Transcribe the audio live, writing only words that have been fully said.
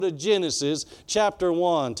To Genesis chapter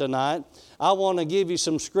 1 tonight. I want to give you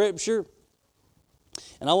some scripture,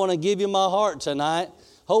 and I want to give you my heart tonight.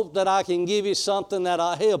 Hope that I can give you something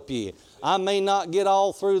that'll help you. I may not get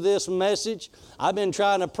all through this message. I've been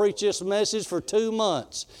trying to preach this message for 2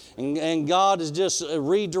 months, and God is just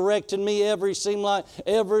redirecting me every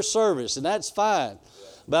service, and that's fine.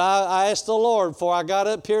 But I asked the Lord before I got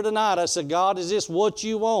up here tonight, I said, God, is this what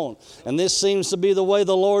you want? And this seems to be the way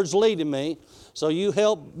the Lord's leading me. So you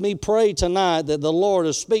help me pray tonight that the Lord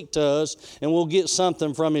will speak to us and we'll get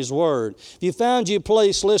something from His Word. If you found your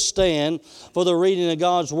place, let's stand for the reading of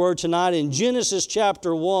God's Word tonight. In Genesis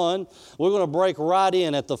chapter 1, we're going to break right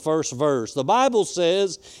in at the first verse. The Bible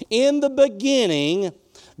says, in the beginning,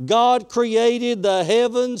 God created the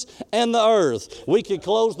heavens and the earth. We could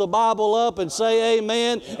close the Bible up and say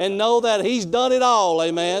amen and know that He's done it all,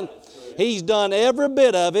 amen. He's done every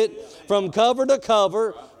bit of it from cover to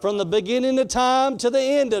cover. From the beginning of time to the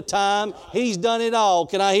end of time, He's done it all.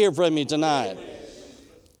 Can I hear from you tonight?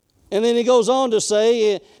 And then he goes on to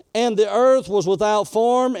say, and the earth was without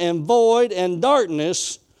form and void, and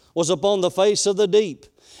darkness was upon the face of the deep.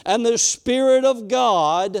 And the Spirit of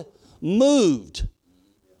God moved.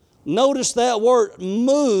 Notice that word,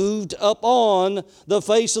 moved upon the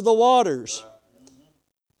face of the waters.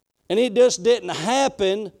 And it just didn't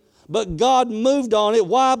happen. But God moved on it.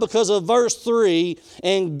 Why? Because of verse 3,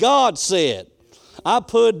 and God said. I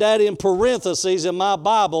put that in parentheses in my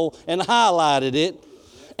Bible and highlighted it.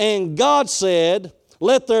 And God said,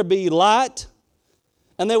 let there be light.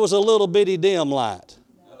 And there was a little bitty dim light.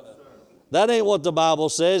 That ain't what the Bible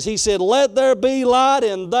says. He said, let there be light,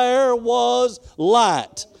 and there was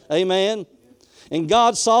light. Amen. And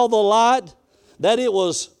God saw the light, that it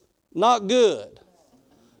was not good.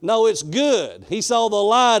 No, it's good. He saw the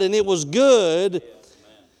light and it was good.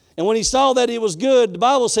 And when He saw that it was good, the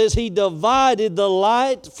Bible says He divided the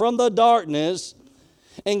light from the darkness.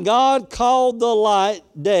 And God called the light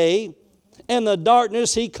day, and the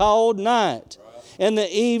darkness He called night. And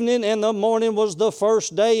the evening and the morning was the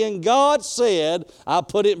first day. And God said, I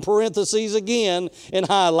put it in parentheses again and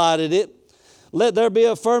highlighted it, let there be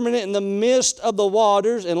a firmament in the midst of the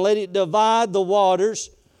waters, and let it divide the waters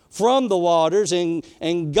from the waters.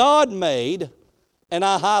 And God made, and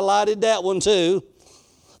I highlighted that one too,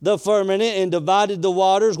 the firmament, and divided the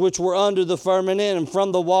waters which were under the firmament and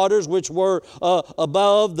from the waters which were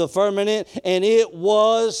above the firmament. And it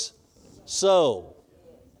was so.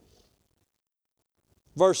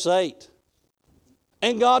 Verse 8.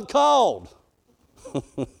 And God called.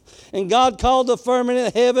 And God called the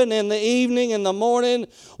firmament heaven, and the evening and the morning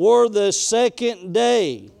were the second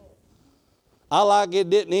day. I like it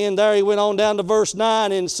didn't end there. He went on down to verse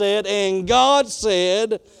 9 and said, and God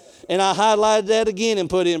said, and I highlighted that again and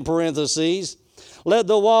put it in parentheses, let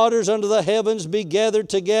the waters under the heavens be gathered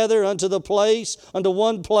together unto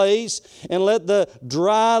one place, and let the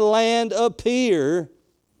dry land appear.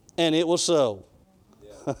 And it was so.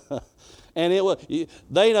 Yeah. And it was,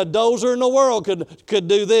 they ain't a dozer in the world could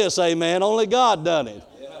do this, amen. Only God done it.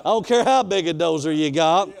 Yeah. I don't care how big a dozer you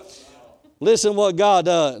got. Yeah. Listen what God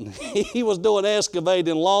done. He was doing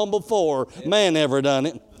excavating long before man ever done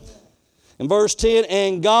it. In verse 10,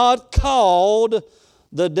 and God called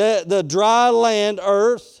the dry land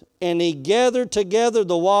earth, and He gathered together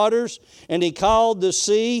the waters, and He called the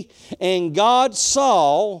sea, and God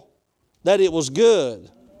saw that it was good.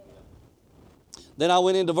 Then I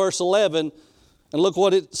went into verse 11, and look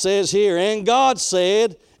what it says here. And God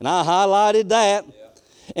said, and I highlighted that,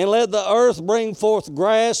 and let the earth bring forth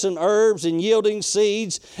grass and herbs and yielding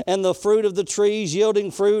seeds, and the fruit of the trees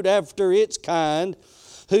yielding fruit after its kind,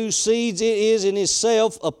 whose seeds it is in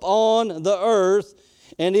itself upon the earth.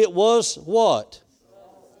 And it was what?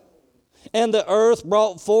 And the earth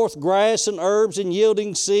brought forth grass and herbs and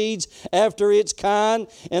yielding seeds after its kind,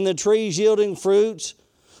 and the trees yielding fruits,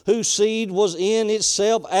 whose seed was in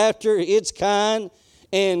itself after its kind.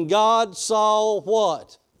 And God saw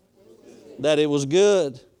what? That it was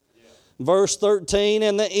good. Verse 13,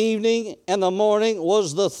 and the evening and the morning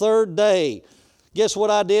was the third day. Guess what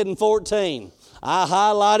I did in 14? I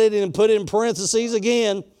highlighted and put in parentheses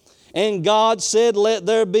again. And God said, let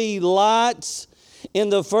there be lights in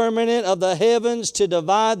the firmament of the heavens to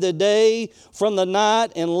divide the day from the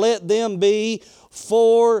night, and let them be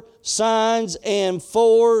 4 signs and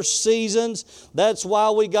 4 seasons. That's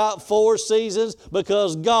why we got 4 seasons,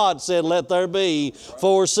 because God said, let there be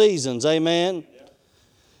 4 seasons. Amen.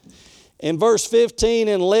 In verse 15,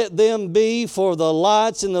 and let them be for the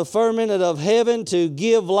lights in the firmament of heaven to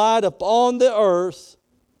give light upon the earth.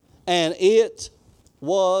 And it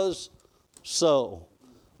was so.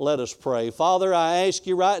 Let us pray. Father, I ask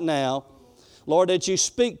you right now Lord, that you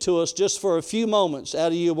speak to us just for a few moments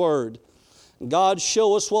out of your word. God,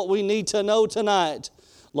 show us what we need to know tonight.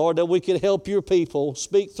 Lord, that we could help your people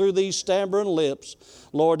speak through these stammering lips.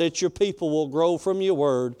 Lord, that your people will grow from your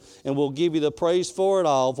word, and we'll give you the praise for it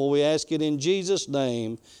all, for we ask it in Jesus'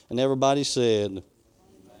 name. And everybody said,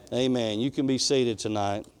 Amen. You can be seated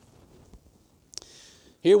tonight.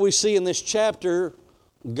 Here we see in this chapter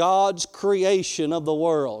God's creation of the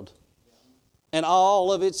world and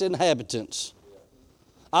all of its inhabitants.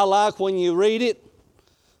 I like when you read it,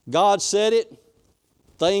 God said it,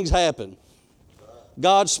 things happen.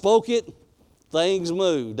 God spoke it, things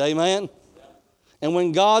moved. Amen? And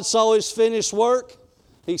when God saw His finished work,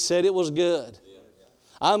 He said it was good.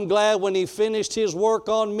 I'm glad when He finished His work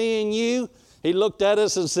on me and you, He looked at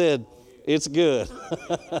us and said, it's good.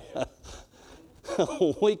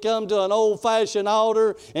 We come to an old-fashioned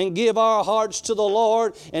altar and give our hearts to the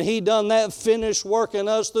Lord, and He done that finished work in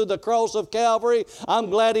us through the cross of Calvary. I'm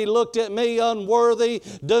glad He looked at me, unworthy,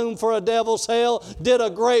 doomed for a devil's hell, did a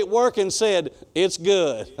great work and said, it's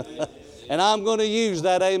good. And I'm going to use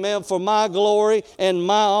that, amen, for my glory and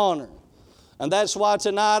my honor. And that's why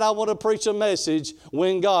tonight I want to preach a message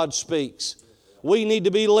when God speaks. We need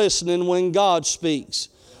to be listening when God speaks.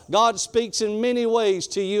 God speaks in many ways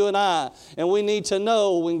to you and I, and we need to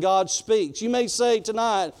know when God speaks. You may say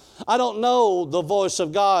tonight, I don't know the voice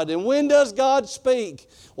of God, and when does God speak?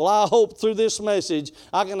 Well, I hope through this message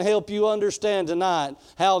I can help you understand tonight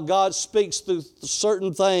how God speaks through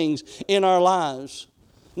certain things in our lives.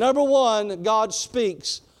 Number one, God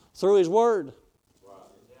speaks through His Word.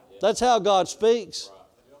 That's how God speaks.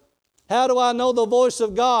 How do I know the voice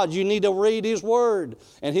of God? You need to read His Word,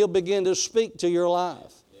 and He'll begin to speak to your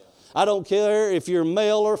life. I don't care if you're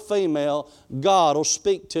male or female, God will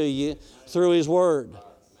speak to you through His Word.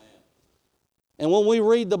 And when we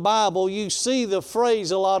read the Bible, you see the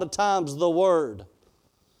phrase a lot of times, the Word.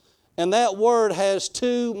 And that word has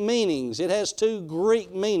two meanings. It has two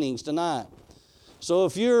Greek meanings tonight. So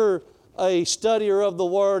if you're a studier of the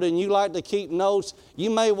Word and you like to keep notes, you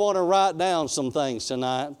may want to write down some things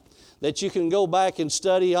tonight that you can go back and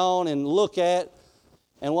study on and look at.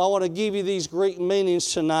 And I want to give you these Greek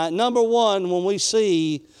meanings tonight. Number one, when we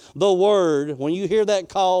see the Word, when you hear that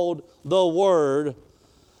called the Word,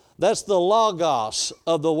 that's the logos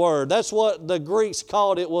of the Word. That's what the Greeks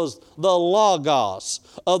called it, was the logos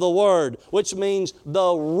of the Word, which means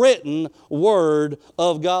the written Word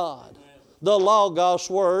of God. The Logos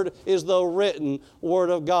Word is the written Word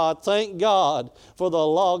of God. Thank God for the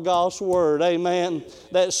Logos Word, amen,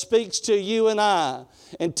 that speaks to you and I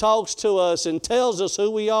and talks to us and tells us who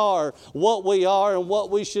we are, and what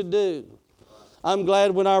we should do. I'm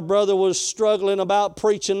glad when our brother was struggling about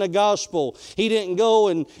preaching the gospel, he didn't go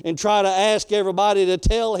and try to ask everybody to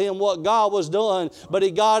tell him what God was doing, but he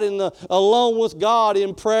got alone with God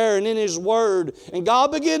in prayer and in His Word, and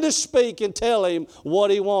God began to speak and tell him what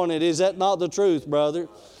He wanted. Is that not the truth, brother?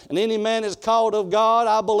 And any man is called of God,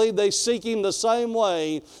 I believe they seek Him the same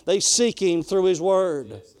way. They seek Him through His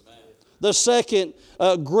Word. The second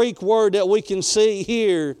Greek word that we can see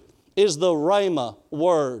here is the Rhema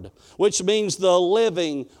word, which means the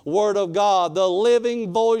living Word of God, the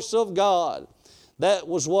living voice of God. That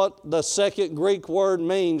was what the second Greek word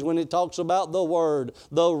means when it talks about the Word,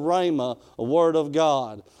 the Rhema Word of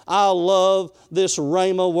God. I love this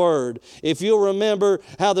Rhema word. If you'll remember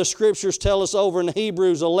how the Scriptures tell us over in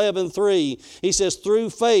Hebrews 11:3, he says,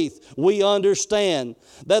 through faith we understand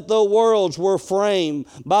that the worlds were framed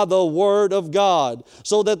by the Word of God,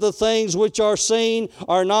 so that the things which are seen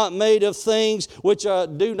are not made of things which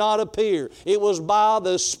do not appear. It was by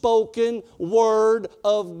the spoken Word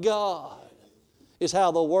of God is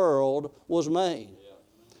how the world was made.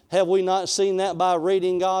 Have we not seen that by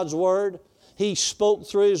reading God's Word? He spoke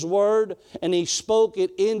through His Word, and He spoke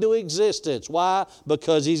it into existence. Why?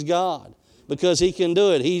 Because He's God. Because He can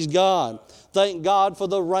do it. He's God. Thank God for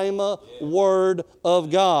the Rhema Word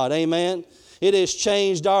of God. Amen. It has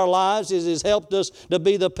changed our lives. It has helped us to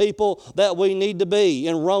be the people that we need to be.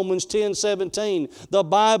 In Romans 10:17, the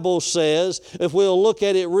Bible says, if we'll look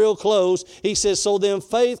at it real close, he says, so then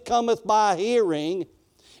faith cometh by hearing,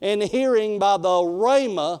 and hearing by the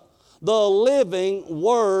Rhema, the living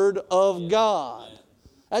Word of God.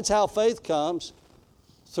 That's how faith comes,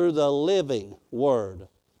 through the living Word.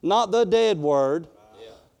 Not the dead Word,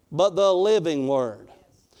 but the living Word.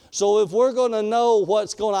 So if we're going to know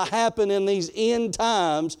what's going to happen in these end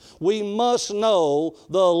times, we must know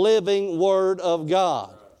the living Word of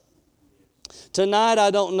God. Tonight,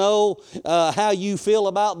 I don't know how you feel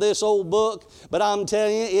about this old book, but I'm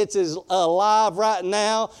telling you, it's as alive right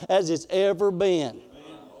now as it's ever been.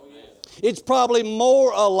 It's probably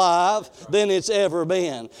more alive than it's ever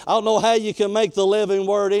been. I don't know how you can make the living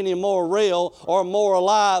Word any more real or more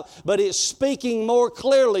alive, but it's speaking more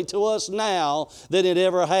clearly to us now than it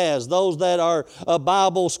ever has. Those that are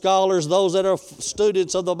Bible scholars, those that are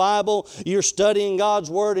students of the Bible, you're studying God's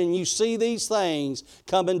Word and you see these things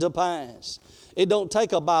coming to pass. It don't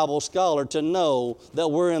take a Bible scholar to know that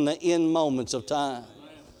we're in the end moments of time.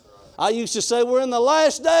 I used to say we're in the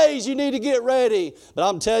last days, you need to get ready. But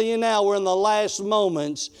I'm telling you now, we're in the last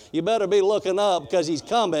moments. You better be looking up because He's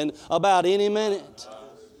coming about any minute.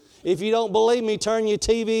 If you don't believe me, turn your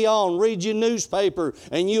TV on, read your newspaper,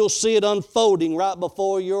 and you'll see it unfolding right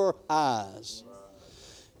before your eyes.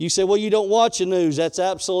 You say, well, you don't watch the news. That's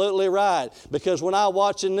absolutely right. Because when I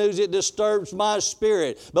watch the news, it disturbs my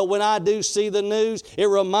spirit. But when I do see the news, it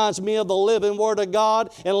reminds me of the living Word of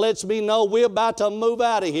God and lets me know we're about to move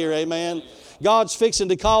out of here. Amen. God's fixing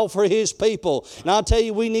to call for His people. And I'll tell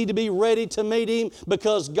you, we need to be ready to meet Him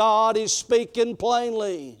because God is speaking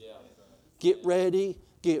plainly. Get ready,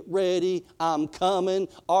 get ready. I'm coming.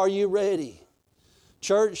 Are you ready?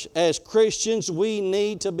 Church, as Christians, we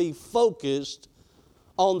need to be focused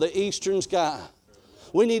on the eastern sky.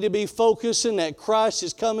 We need to be focusing that Christ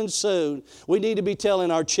is coming soon. We need to be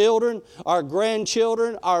telling our children, our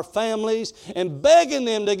grandchildren, our families, and begging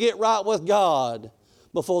them to get right with God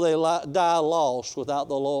before they die lost without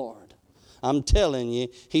the Lord. I'm telling you,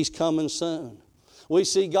 He's coming soon. We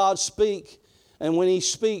see God speak, and when He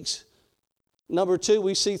speaks, number two,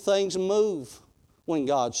 we see things move when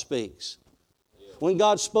God speaks. When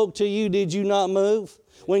God spoke to you, did you not move?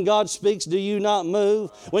 When God speaks, do you not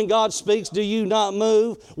move? When God speaks, do you not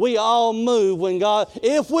move? We all move when God,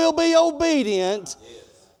 if we'll be obedient,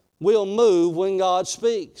 we'll move when God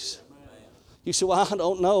speaks. You say, well, I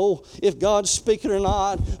don't know if God's speaking or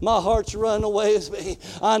not. My heart's running away with me.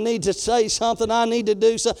 I need to say something. I need to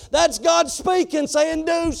do something. That's God speaking, saying,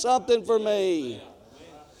 do something for me.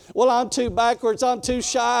 Well, I'm too backwards. I'm too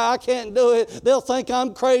shy. I can't do it. They'll think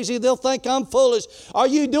I'm crazy. They'll think I'm foolish. Are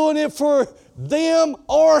you doing it for them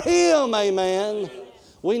or Him? Amen.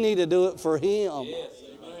 We need to do it for Him.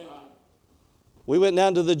 We went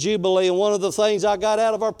down to the Jubilee, and one of the things I got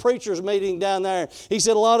out of our preachers meeting down there, he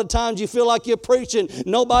said, a lot of times you feel like you're preaching.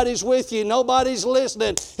 Nobody's with you. Nobody's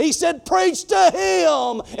listening. He said, preach to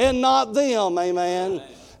Him and not them. Amen.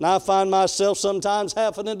 And I find myself sometimes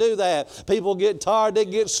having to do that. People get tired, they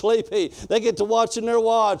get sleepy, they get to watching their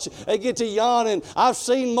watch, they get to yawning. I've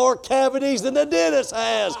seen more cavities than the dentist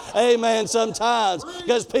has. Amen, sometimes,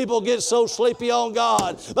 because people get so sleepy on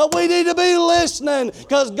God. But we need to be listening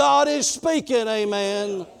because God is speaking,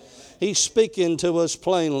 amen. He's speaking to us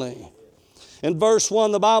plainly. In verse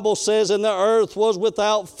 1, the Bible says, and the earth was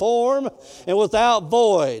without form and without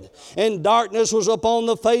void, and darkness was upon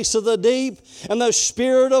the face of the deep, and the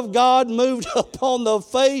Spirit of God moved upon the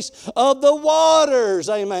face of the waters.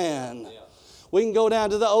 Amen. We can go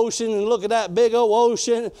down to the ocean and look at that big old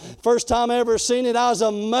ocean. First time I ever seen it, I was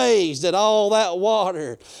amazed at all that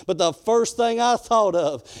water. But the first thing I thought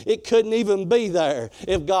of, it couldn't even be there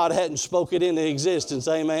if God hadn't spoke it into existence.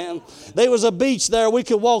 Amen. There was a beach there. We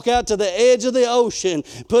could walk out to the edge of the ocean,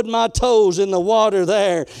 put my toes in the water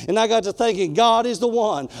there. And I got to thinking, God is the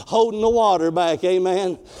one holding the water back.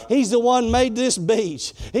 Amen. He's the one made this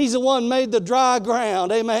beach. He's the one made the dry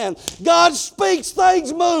ground. Amen. God speaks,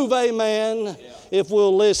 things move. Amen. If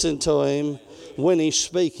we'll listen to Him when He's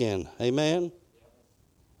speaking. Amen.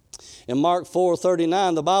 In Mark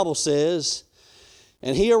 4:39, the Bible says,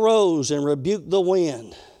 and He arose and rebuked the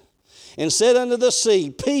wind and said unto the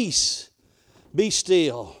sea, peace, be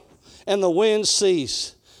still. And the wind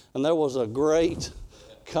ceased, and there was a great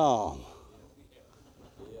calm.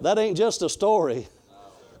 That ain't just a story.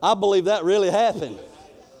 I believe that really happened.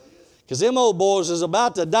 Because them old boys is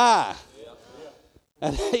about to die.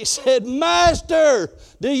 And he said, Master,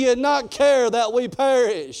 do you not care that we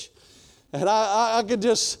perish? And I could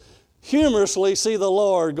just humorously see the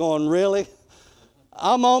Lord going, really?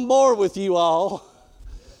 I'm on board with you all.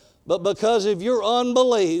 But because of your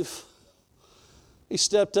unbelief, He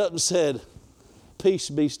stepped up and said, peace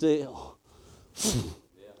be still.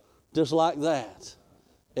 Just like that,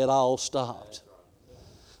 it all stopped.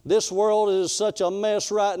 This world is such a mess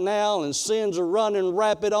right now, and sins are running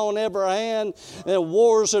rapid on every hand, and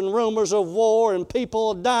wars and rumors of war, and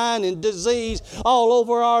people dying, and disease all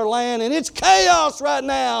over our land, and it's chaos right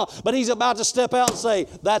now. But He's about to step out and say,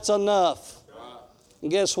 that's enough. And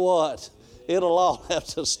guess what? It'll all have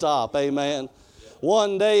to stop. Amen.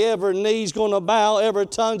 One day every knee's going to bow, every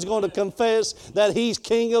tongue's going to confess that He's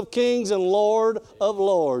King of kings and Lord of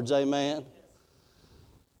lords. Amen.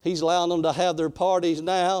 He's allowing them to have their parties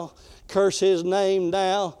now, curse His name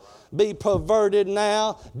now. be perverted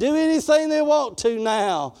now, do anything they want to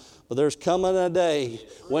now. But there's coming a day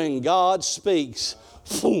when God speaks,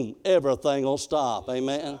 boom, everything will stop.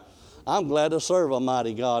 Amen. I'm glad to serve a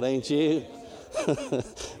mighty God, ain't you?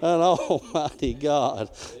 An almighty God.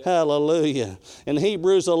 Hallelujah. In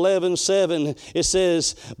Hebrews 11:7, it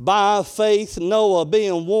says, by faith Noah,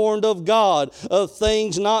 being warned of God of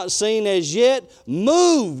things not seen as yet,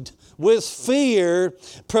 moved with fear,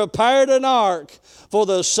 prepared an ark for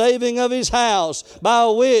the saving of his house, by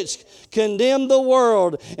which condemned the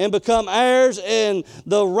world and become heirs in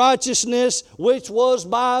the righteousness which was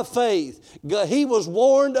by faith. He was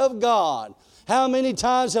warned of God. How many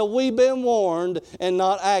times have we been warned and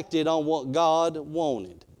not acted on what God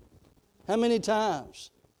wanted? How many times?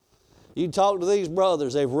 You talk to these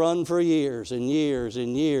brothers, they've run for years and years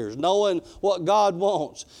and years, knowing what God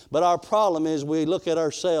wants. But our problem is we look at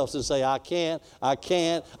ourselves and say, I can't, I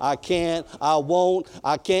won't,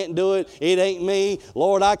 I can't do it, it ain't me,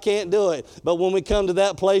 Lord, I can't do it. But when we come to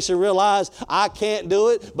that place and realize, I can't do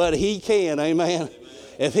it, but He can, amen.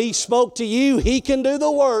 If He spoke to you, He can do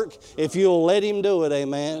the work if you'll let Him do it,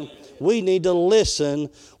 amen. We need to listen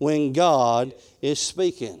when God is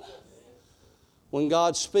speaking. When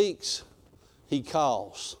God speaks, He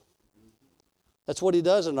calls. That's what He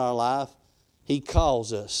does in our life. He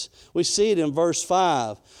calls us. We see it in verse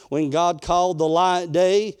 5. When God called the light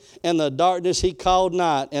day, and the darkness He called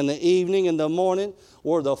night, and the evening and the morning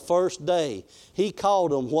were the first day. He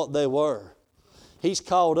called them what they were. He's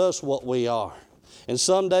called us what we are. And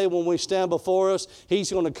someday when we stand before us,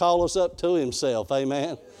 He's going to call us up to Himself,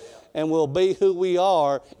 amen? And we'll be who we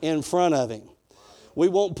are in front of Him. We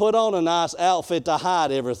won't put on a nice outfit to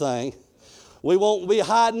hide everything. We won't be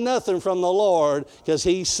hiding nothing from the Lord because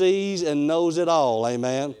He sees and knows it all,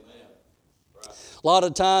 amen? A lot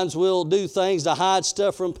of times we'll do things to hide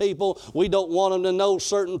stuff from people. We don't want them to know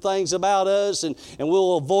certain things about us, and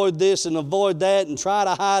we'll avoid this and avoid that and try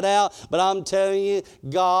to hide out. But I'm telling you,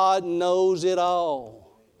 God knows it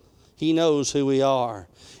all. He knows who we are.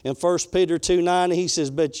 In 1 Peter 2:9, he says,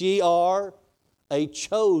 but ye are a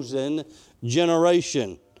chosen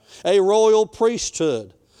generation, a royal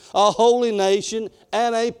priesthood, a holy nation,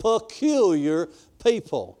 and a peculiar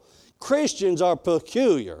people. Christians are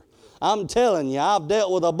peculiar. I'm telling you, I've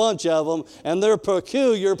dealt with a bunch of them, and they're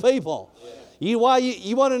peculiar people. You want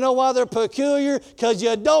to know why they're peculiar? Because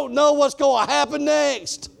you don't know what's going to happen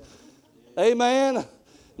next. Amen?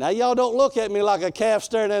 Now, y'all don't look at me like a calf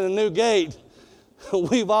staring at a new gate.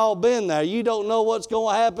 We've all been there. You don't know what's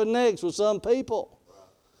going to happen next with some people.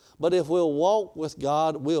 But if we'll walk with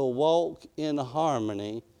God, we'll walk in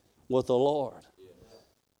harmony with the Lord.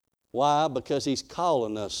 Why? Because He's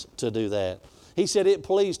calling us to do that. He said it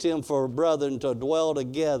pleased Him for brethren to dwell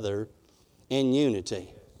together in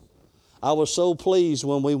unity. I was so pleased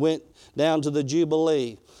when we went down to the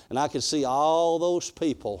Jubilee and I could see all those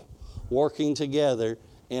people working together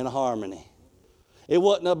in harmony. It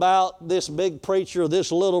wasn't about this big preacher,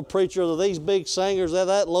 this little preacher, or these big singers,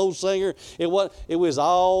 that low singer. It was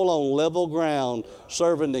all on level ground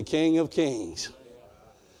serving the King of Kings.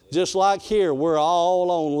 Just like here, we're all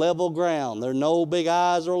on level ground. There are no big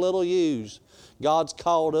I's or little U's. God's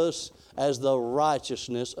called us as the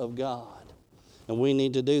righteousness of God. And we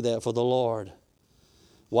need to do that for the Lord.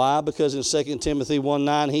 Why? Because in 2 Timothy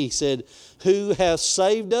 1:9 he said, who hath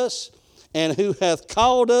saved us and who hath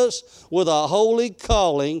called us with a holy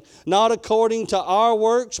calling, not according to our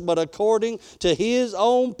works, but according to His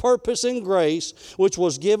own purpose and grace, which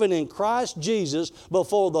was given in Christ Jesus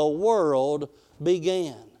before the world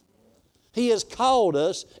began. He has called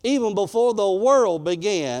us even before the world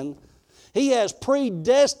began. He has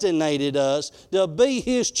predestinated us to be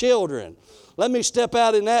His children. Let me step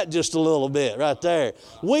out in that just a little bit right there.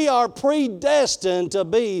 We are predestined to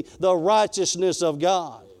be the righteousness of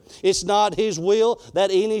God. It's not His will that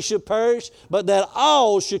any should perish, but that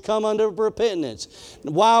all should come unto repentance.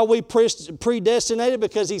 Why are we predestinated?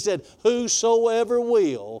 Because He said, whosoever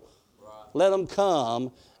will, let them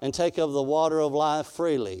come and take of the water of life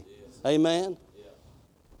freely. Amen?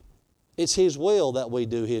 It's His will that we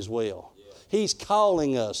do His will. He's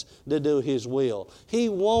calling us to do His will. He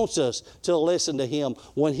wants us to listen to Him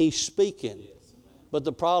when He's speaking. But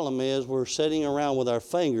the problem is we're sitting around with our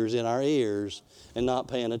fingers in our ears and not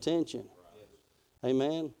paying attention.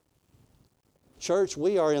 Amen? Church,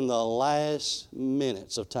 we are in the last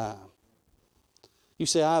minutes of time. You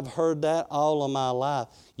say, I've heard that all of my life.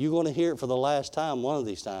 You're going to hear it for the last time one of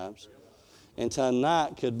these times. And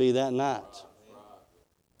tonight could be that night.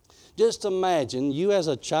 Just imagine you as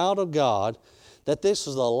a child of God that this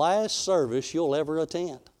is the last service you'll ever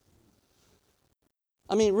attend.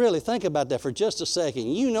 I mean, really, think about that for just a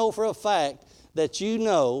second. You know for a fact that you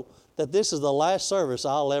know that this is the last service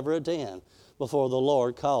I'll ever attend before the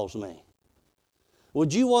Lord calls me.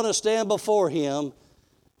 Would you want to stand before Him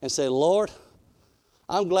and say, Lord,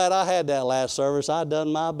 I'm glad I had that last service. I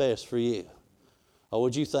done my best for you. Or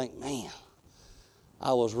would you think, man,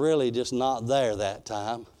 I was really just not there that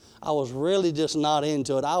time. I was really just not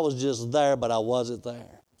into it. I was just there, but I wasn't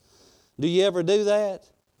there. Do you ever do that?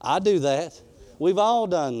 I do that. We've all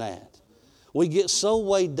done that. We get so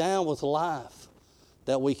weighed down with life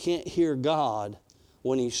that we can't hear God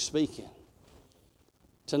when He's speaking.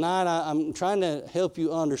 Tonight, I'm trying to help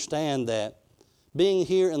you understand that being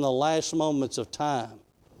here in the last moments of time,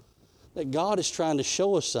 that God is trying to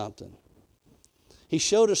show us something. He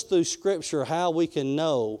showed us through Scripture how we can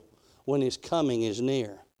know when His coming is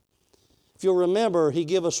near. If you'll remember, He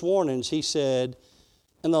gave us warnings. He said,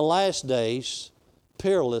 in the last days,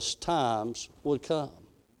 peerless times would come.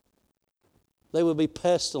 They would be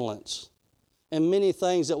pestilence and many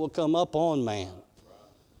things that will come up on man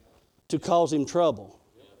to cause him trouble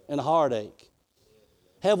and heartache.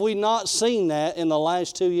 Have we not seen that in the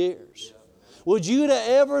last 2 years? Would you have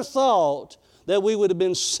ever thought that we would have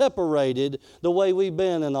been separated the way we've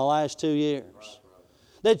been in the last 2 years?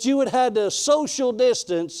 That you would have had to social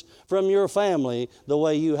distance from your family the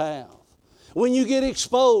way you have? When you get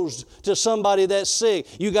exposed to somebody that's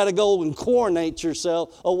sick, you got to go and quarantine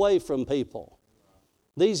yourself away from people.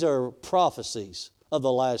 These are prophecies of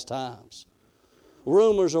the last times.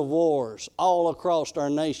 Rumors of wars all across our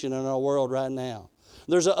nation and our world right now.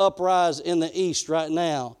 There's an uprising in the east right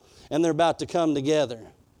now, and they're about to come together.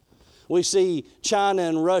 We see China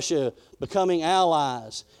and Russia becoming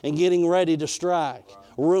allies and getting ready to strike.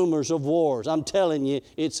 Rumors of wars. I'm telling you,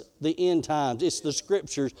 it's the end times. It's the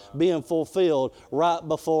Scriptures being fulfilled right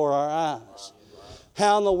before our eyes.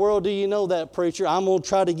 How in the world do you know that, preacher? I'm going to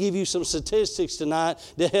try to give you some statistics tonight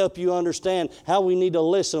to help you understand how we need to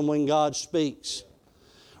listen when God speaks.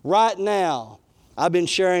 Right now, I've been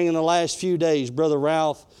sharing in the last few days, Brother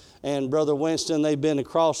Ralph and Brother Winston, they've been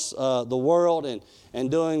across the world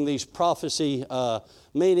and doing these prophecy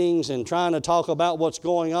meetings and trying to talk about what's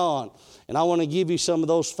going on. And I want to give you some of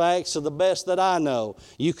those facts to the best that I know.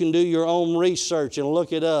 You can do your own research and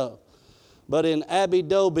look it up. But in Abu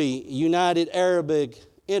Dhabi United Arab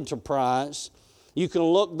Enterprise, you can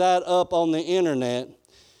look that up on the internet,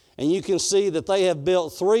 and you can see that they have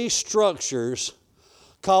built 3 structures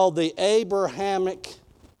called the Abrahamic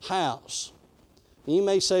House. And you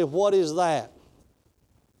may say, what is that?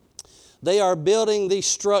 They are building these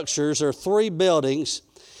structures, or 3 buildings,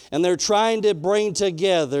 and they're trying to bring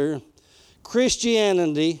together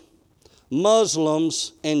Christianity,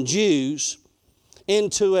 Muslims, and Jews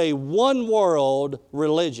into a one-world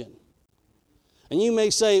religion. And you may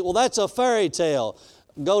say, well, that's a fairy tale.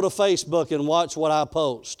 Go to Facebook and watch what I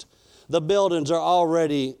post. The buildings are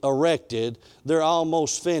already erected. They're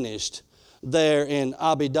almost finished there in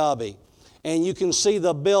Abu Dhabi. And you can see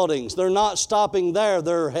the buildings. They're not stopping there.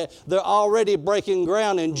 They're already breaking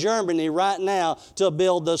ground in Germany right now to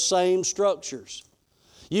build the same structures.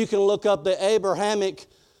 You can look up the Abrahamic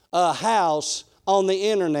house on the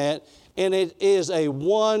internet, and it is a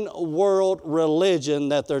one-world religion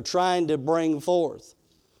that they're trying to bring forth.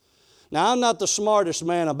 Now, I'm not the smartest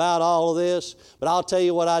man about all of this, but I'll tell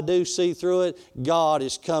you what I do see through it. God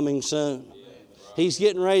is coming soon. He's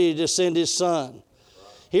getting ready to send His Son.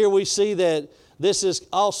 Here we see that this is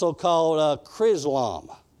also called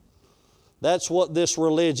Chrislam. That's what this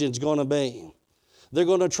religion's going to be. They're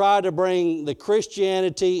going to try to bring the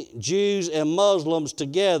Christianity, Jews, and Muslims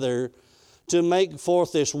together to make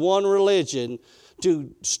forth this one religion,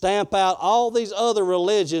 to stamp out all these other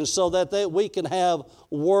religions so that we can have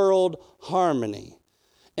world harmony.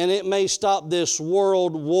 And it may stop this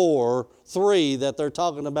World War III that they're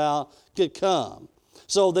talking about could come.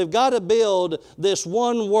 So they've got to build this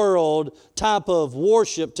one world type of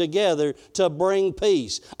worship together to bring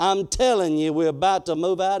peace. I'm telling you, we're about to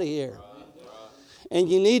move out of here. And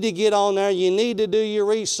you need to get on there. You need to do your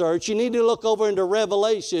research. You need to look over into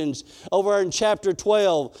Revelations, over in chapter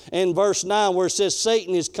 12 and verse 9, where it says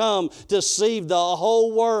Satan has come to deceive the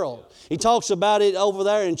whole world. He talks about it over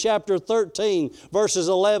there in chapter 13, verses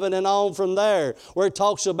 11 and on from there, where it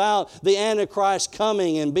talks about the Antichrist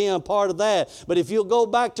coming and being a part of that. But if you'll go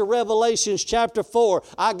back to Revelations chapter 4,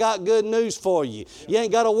 I got good news for you. You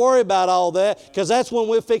ain't got to worry about all that, because that's when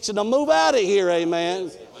we're fixing to move out of here, amen.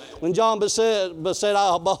 When John said,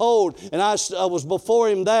 behold, and I was before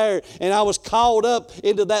him there, and I was called up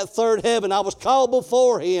into that third heaven. I was called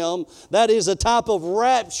before him. That is a type of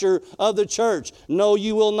rapture of the church. No,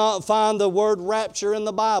 you will not find the word rapture in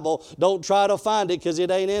the Bible. Don't try to find it because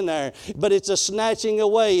it ain't in there. But it's a snatching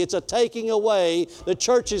away. It's a taking away. The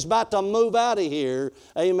church is about to move out of here,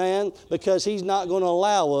 amen, because he's not going to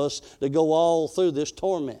allow us to go all through this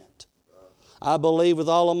torment. I believe with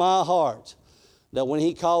all of my heart that when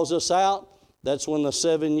he calls us out, that's when the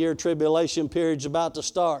 7-year tribulation period is about to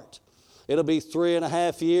start. It'll be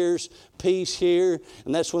 3.5 years, peace here,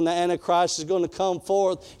 and that's when the Antichrist is going to come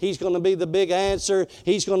forth. He's going to be the big answer.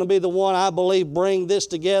 He's going to be the one, I believe, bring this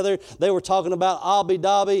together. They were talking about Abu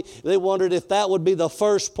Dhabi. They wondered if that would be the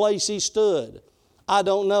first place he stood. I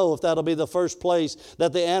don't know if that'll be the first place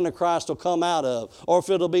that the Antichrist will come out of, or if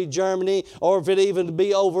it'll be Germany, or if it even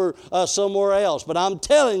be over somewhere else. But I'm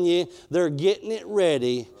telling you, they're getting it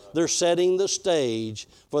ready. They're setting the stage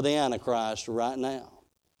for the Antichrist right now.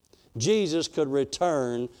 Jesus could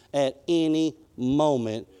return at any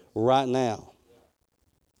moment right now.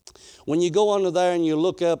 When you go under there and you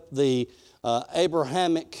look up the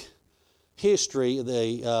Abrahamic history,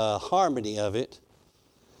 the harmony of it,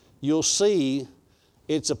 you'll see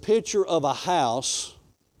it's a picture of a house,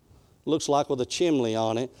 looks like with a chimney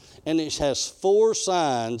on it, and it has 4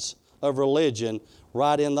 signs of religion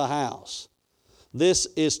right in the house. This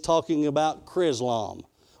is talking about Chrislam,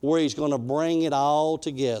 where he's going to bring it all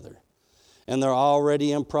together. And they're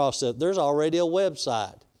already in process. There's already a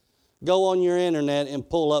website. Go on your internet and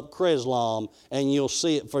pull up Chrislam, and you'll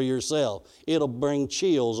see it for yourself. It'll bring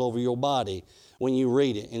chills over your body when you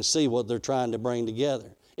read it and see what they're trying to bring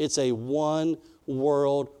together. It's a one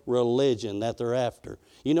world religion that they're after.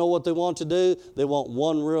 You know what they want to do? They want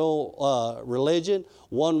one real religion,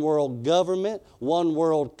 one world government, one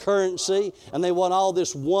world currency, and they want all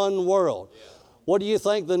this one world. What do you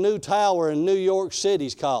think the new tower in New York City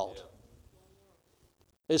is called?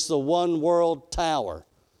 It's the One World Tower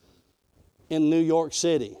in New York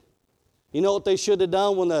City. You know what they should have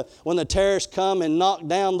done when the terrorists come and knock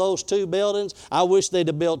down those 2 buildings? I wish they'd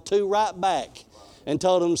have built 2 right back and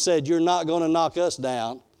told them, said, you're not going to knock us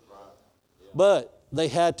down. But they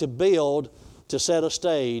had to build to set a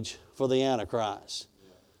stage for the Antichrist.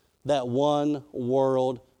 That one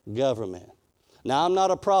world government. Now, I'm not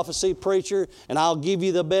a prophecy preacher, and I'll give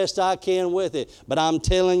you the best I can with it. But I'm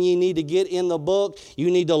telling you need to get in the book. You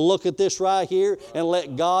need to look at this right here and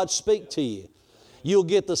let God speak to you. You'll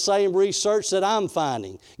get the same research that I'm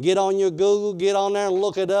finding. Get on your Google, get on there and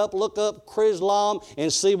look it up. Look up Chrislam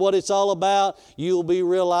and see what it's all about. You'll be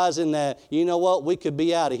realizing that, you know what, we could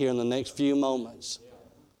be out of here in the next few moments.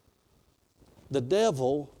 The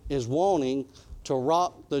devil is wanting to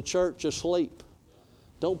rock the church asleep.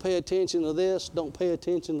 Don't pay attention to this. Don't pay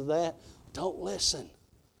attention to that. Don't listen.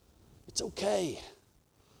 It's okay.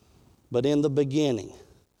 But in the beginning,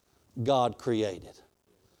 God created.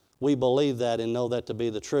 We believe that and know that to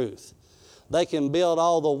be the truth. They can build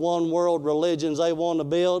all the one world religions they want to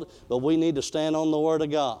build, but we need to stand on the Word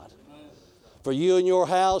of God. For you and your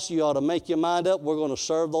house, you ought to make your mind up, we're going to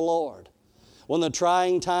serve the Lord. When the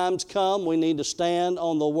trying times come, we need to stand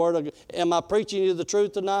on the Word of God. Am I preaching you the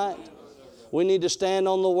truth tonight? We need to stand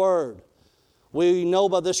on the Word. We know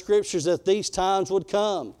by the Scriptures that these times would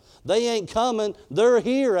come. They ain't coming, they're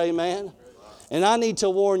here, amen. And I need to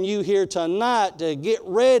warn you here tonight to get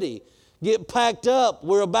ready. Get packed up.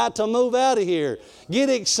 We're about to move out of here. Get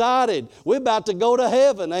excited. We're about to go to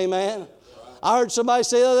heaven. Amen. I heard somebody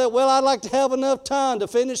say that, well, I'd like to have enough time to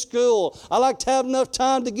finish school. I'd like to have enough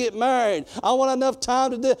time to get married. I want enough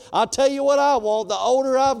time to do. I'll tell you what I want. The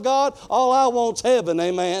older I've got, all I want's heaven.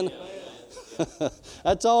 Amen.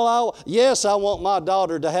 That's all I want. Yes, I want my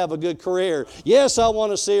daughter to have a good career. Yes, I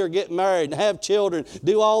want to see her get married and have children,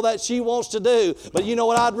 do all that she wants to do. But you know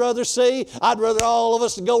what I'd rather see? I'd rather all of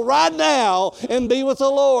us go right now and be with the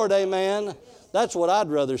Lord. Amen. That's what I'd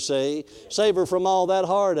rather see. Save her from all that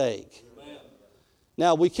heartache.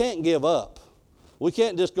 Now, we can't give up. We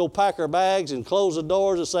can't just go pack our bags and close the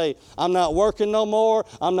doors and say, I'm not working no more.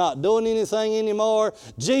 I'm not doing anything anymore.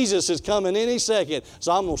 Jesus is coming any second,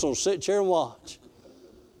 so I'm just going to sit here and watch.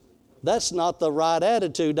 That's not the right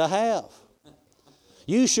attitude to have.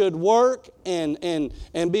 You should work and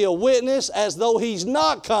be a witness as though He's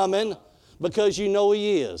not coming because you know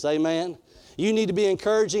He is. Amen. You need to be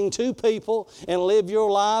encouraging to people and live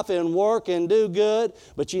your life and work and do good,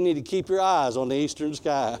 but you need to keep your eyes on the eastern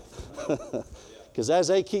sky. Because as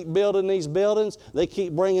they keep building these buildings, they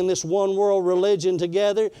keep bringing this one world religion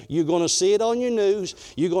together. You're going to see it on your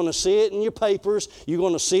news. You're going to see it in your papers. You're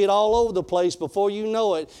going to see it all over the place before you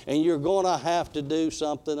know it. And you're going to have to do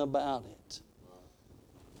something about it.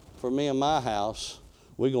 For me and my house,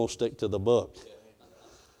 we're going to stick to the book.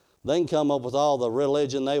 They can come up with all the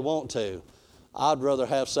religion they want to. I'd rather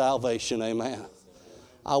have salvation, amen.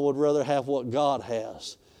 I would rather have what God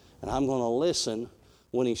has. And I'm going to listen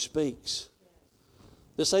when He speaks.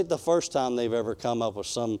 This ain't the first time they've ever come up with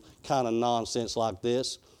some kind of nonsense like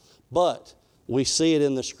this. But we see it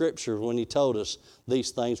in the Scripture when He told us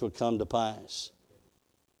these things would come to pass.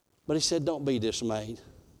 But He said, don't be dismayed.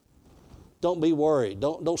 Don't be worried.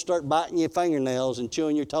 Don't start biting your fingernails and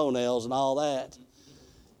chewing your toenails and all that.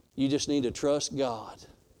 You just need to trust God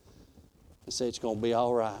and say it's going to be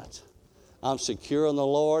all right. I'm secure in the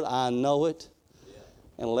Lord. I know it.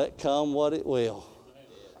 And let come what it will.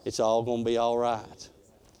 It's all going to be all right.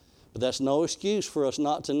 But that's no excuse for us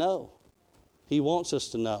not to know. He wants us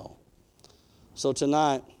to know. So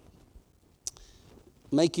tonight,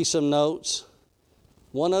 make you some notes.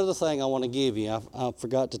 One other thing I want to give you. I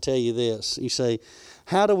forgot to tell you this. You say,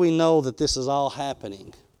 how do we know that this is all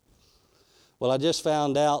happening? Well, I just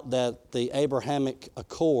found out that the Abrahamic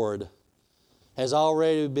Accord has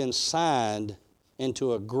already been signed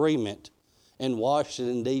into agreement in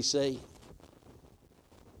Washington, D.C.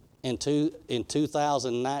 in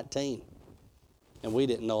 2019. And we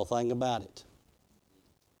didn't know a thing about it.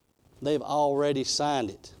 They've already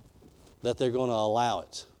signed it, that they're going to allow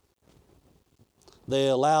it. They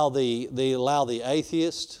allow the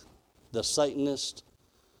atheist, the Satanist,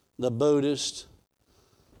 the Buddhist.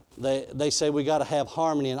 They say we got to have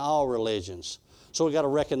harmony in all religions. So we got to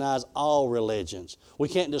recognize all religions. We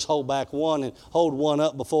can't just hold back one and hold one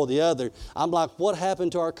up before the other. I'm like, what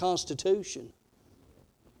happened to our Constitution?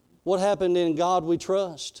 What happened in God we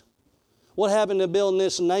trust? What happened to building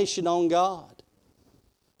this nation on God?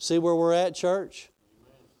 See where we're at, church?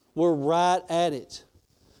 We're right at it.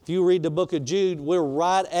 If you read the book of Jude, we're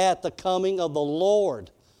right at the coming of the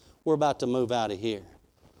Lord. We're about to move out of here.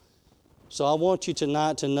 So I want you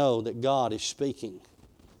tonight to know that God is speaking,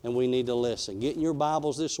 and we need to listen. Get in your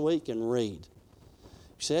Bibles this week and read.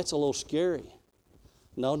 You say, that's a little scary.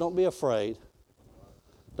 No, don't be afraid.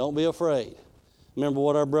 Don't be afraid. Remember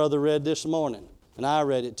what our brother read this morning, and I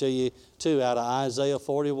read it to you too out of Isaiah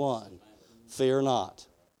 41. Fear not.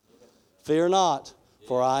 Fear not,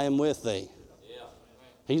 for I am with thee.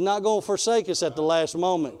 He's not going to forsake us at the last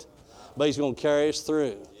moment, but He's going to carry us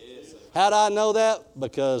through. How do I know that?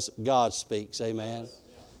 Because God speaks, amen.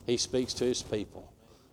 He speaks to His people.